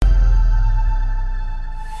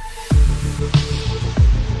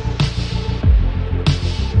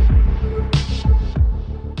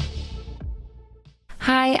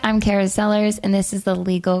Hi, I'm Kara Zellers, and this is the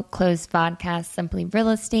Legal Close podcast, Simply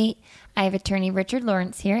Real Estate. I have attorney Richard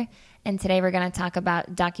Lawrence here, and today we're going to talk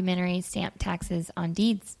about documentary stamp taxes on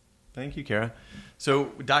deeds. Thank you, Kara. So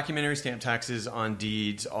documentary stamp taxes on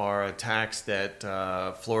deeds are a tax that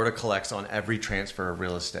Florida collects on every transfer of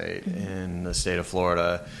real estate in the state of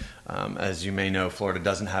Florida. As you may know, Florida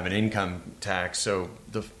doesn't have an income tax, so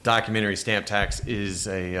the documentary stamp tax is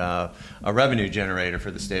a revenue generator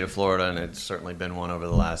for the state of Florida, and it's certainly been one over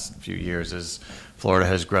the last few years as Florida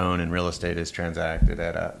has grown and real estate is transacted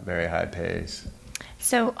at a very high pace.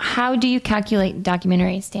 So how do you calculate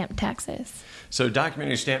documentary stamp taxes? So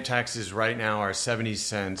documentary stamp taxes right now are 70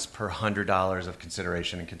 cents per $100 of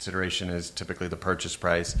consideration, and consideration is typically the purchase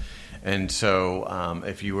price. And so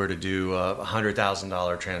if you were to do a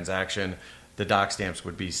 $100,000 transaction, the doc stamps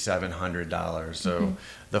would be $700. So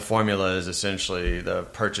the formula is essentially the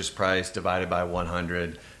purchase price divided by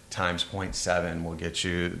 100 times 0.7 will get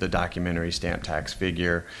you the documentary stamp tax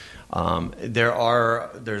figure.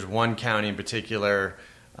 There's one county in particular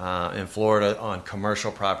in Florida on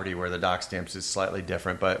commercial property where the doc stamps is slightly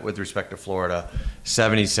different, but with respect to Florida,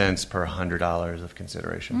 70 cents per $100 of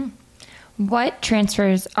consideration. What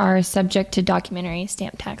transfers are subject to documentary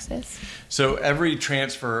stamp taxes? So every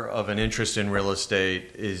transfer of an interest in real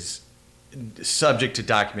estate is subject to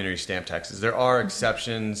documentary stamp taxes. There are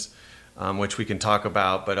exceptions, which we can talk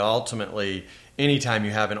about, but ultimately, anytime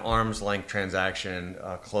you have an arm's length transaction,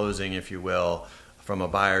 closing, if you will, from a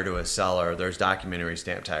buyer to a seller, there's documentary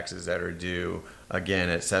stamp taxes that are due, again,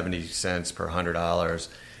 at 70 cents per $100.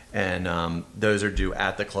 And those are due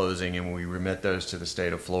at the closing, and we remit those to the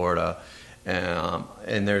state of Florida.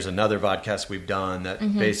 And there's another podcast we've done that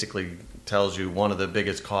basically tells you one of the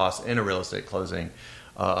biggest costs in a real estate closing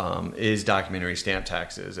is documentary stamp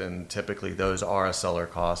taxes. And typically those are a seller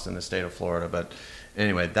cost in the state of Florida. But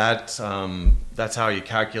anyway, that's how you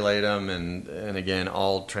calculate them, and again,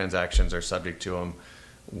 all transactions are subject to them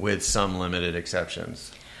with some limited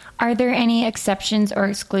exceptions. Are there any exceptions or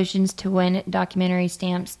exclusions to when documentary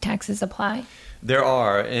stamps taxes apply? There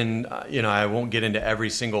are, and I won't get into every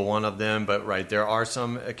single one of them, but there are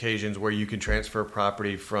some occasions where you can transfer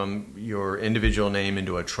property from your individual name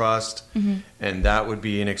into a trust, and that would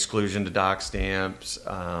be an exclusion to doc stamps.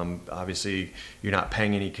 Obviously, you're not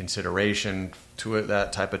paying any consideration to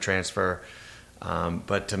that type of transfer,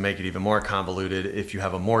 but to make it even more convoluted, if you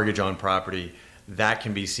have a mortgage on property, that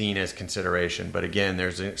can be seen as consideration. But again,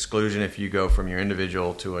 there's an exclusion if you go from your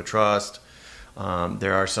individual to a trust.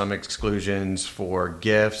 There are some exclusions for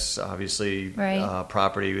gifts, obviously,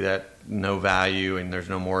 property that no value and there's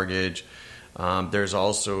no mortgage. There's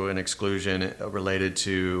also an exclusion related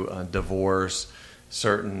to divorce,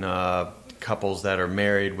 certain couples that are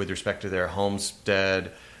married with respect to their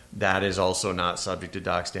homestead. That is also not subject to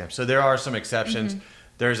doc stamps. So there are some exceptions.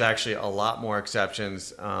 There's actually a lot more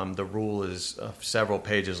exceptions. The rule is several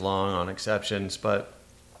pages long on exceptions, but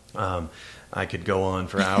I could go on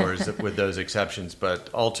for hours with those exceptions. But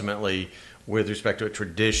ultimately, with respect to a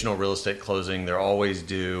traditional real estate closing, they're always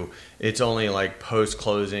due. It's only like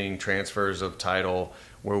post-closing transfers of title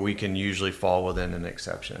where we can usually fall within an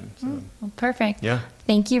exception. So. Well, perfect. Yeah.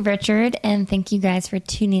 Thank you, Richard, and thank you guys for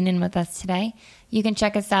tuning in with us today. You can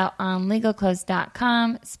check us out on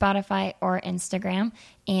legalclose.com, Spotify, or Instagram,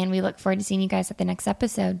 and we look forward to seeing you guys at the next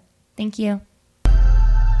episode. Thank you.